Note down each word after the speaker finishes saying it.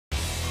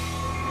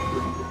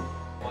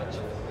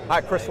Hi,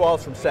 Chris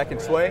Wallace from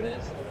Second Swing.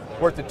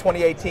 We're at the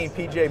 2018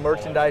 PGA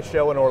Merchandise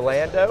Show in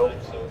Orlando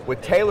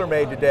with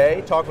TaylorMade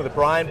today, talking with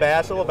Brian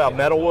Bazzell about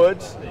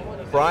metalwoods.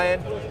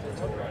 Brian,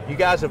 you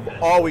guys have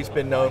always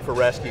been known for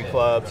rescue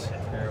clubs.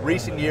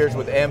 Recent years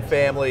with M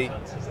Family,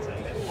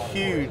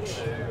 huge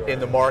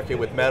in the market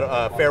with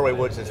fairway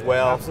woods as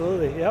well.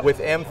 Absolutely, yep. With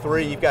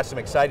M3, you've got some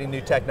exciting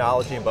new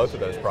technology in both of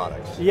those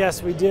products.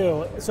 Yes, we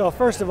do. So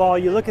first of all,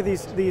 you look at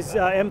these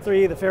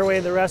M3, the fairway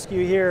and the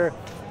rescue here,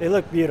 they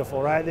look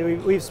beautiful, right?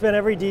 We've spent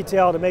every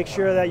detail to make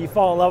sure that you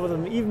fall in love with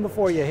them even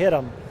before you hit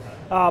them.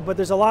 But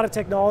there's a lot of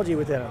technology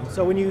within them.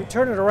 So when you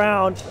turn it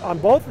around on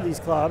both of these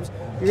clubs,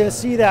 you're going to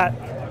see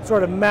that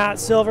sort of matte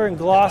silver and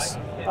gloss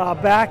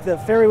back. The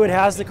fairway wood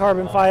has the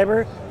carbon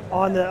fiber.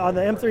 On the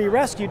M3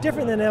 Rescue,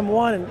 different than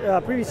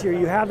M1 previous year,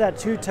 you have that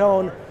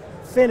two-tone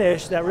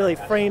finish that really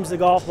frames the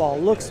golf ball.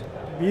 Looks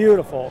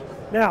beautiful.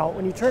 Now,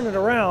 when you turn it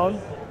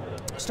around,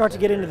 start to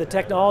get into the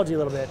technology a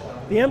little bit.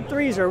 The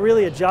M3s are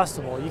really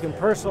adjustable. You can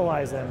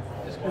personalize them.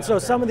 And so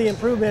some of the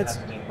improvements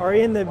are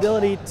in the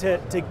ability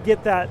to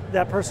get that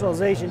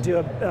personalization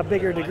to a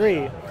bigger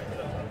degree.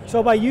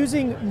 So by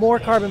using more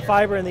carbon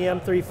fiber in the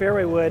M3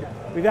 fairway wood,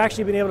 we've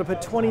actually been able to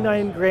put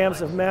 29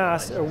 grams of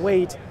mass or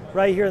weight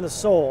right here in the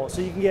sole,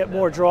 so you can get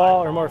more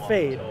draw or more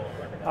fade.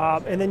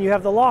 And then you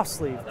have the loft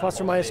sleeve,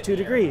 plus or minus 2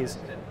 degrees.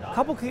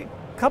 Couple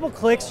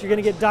clicks, you're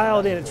going to get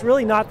dialed in. It's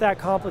really not that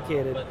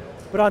complicated.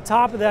 But on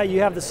top of that, you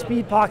have the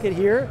speed pocket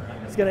here.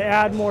 It's going to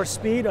add more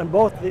speed on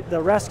both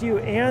the rescue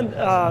and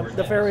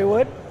the fairway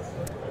wood.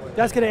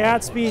 That's going to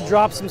add speed,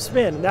 drop some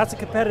spin, and that's a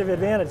competitive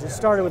advantage. It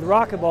started with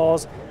rocket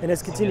balls and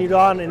has continued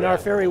on in our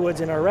fairway woods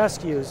and our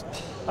rescues.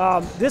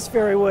 This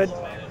fairway wood,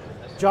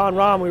 John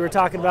Rahm, we were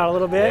talking about a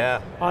little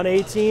bit, on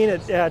 18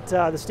 at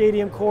the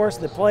stadium course,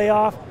 the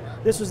playoff.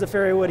 This was the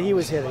fairway wood he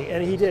was hitting,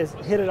 and he just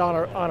hit it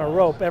on a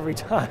rope every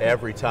time.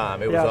 Every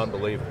time, it was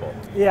unbelievable.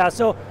 Yeah,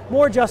 so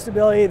more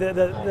adjustability,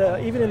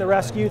 even in the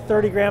rescue,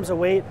 30 grams of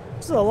weight.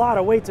 This is a lot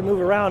of weight to move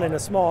around in a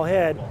small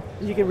head.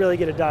 You can really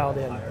get it dialed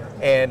in.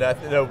 And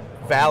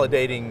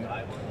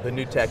validating the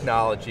new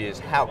technology is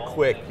how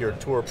quick your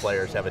tour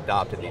players have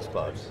adopted these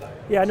clubs.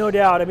 Yeah, no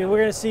doubt. I mean, we're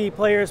going to see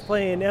players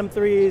playing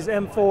M3s,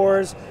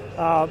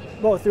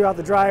 M4s, both throughout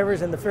the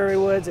drivers and the fairway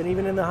woods, and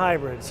even in the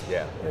hybrids.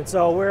 Yeah. And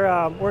so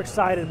we're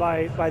excited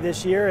by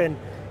this year,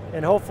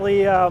 and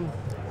hopefully,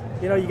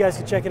 you guys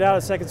can check it out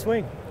at Second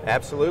Swing.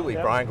 Absolutely,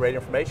 Brian. Great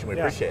information. We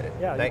appreciate it.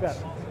 Yeah, thanks.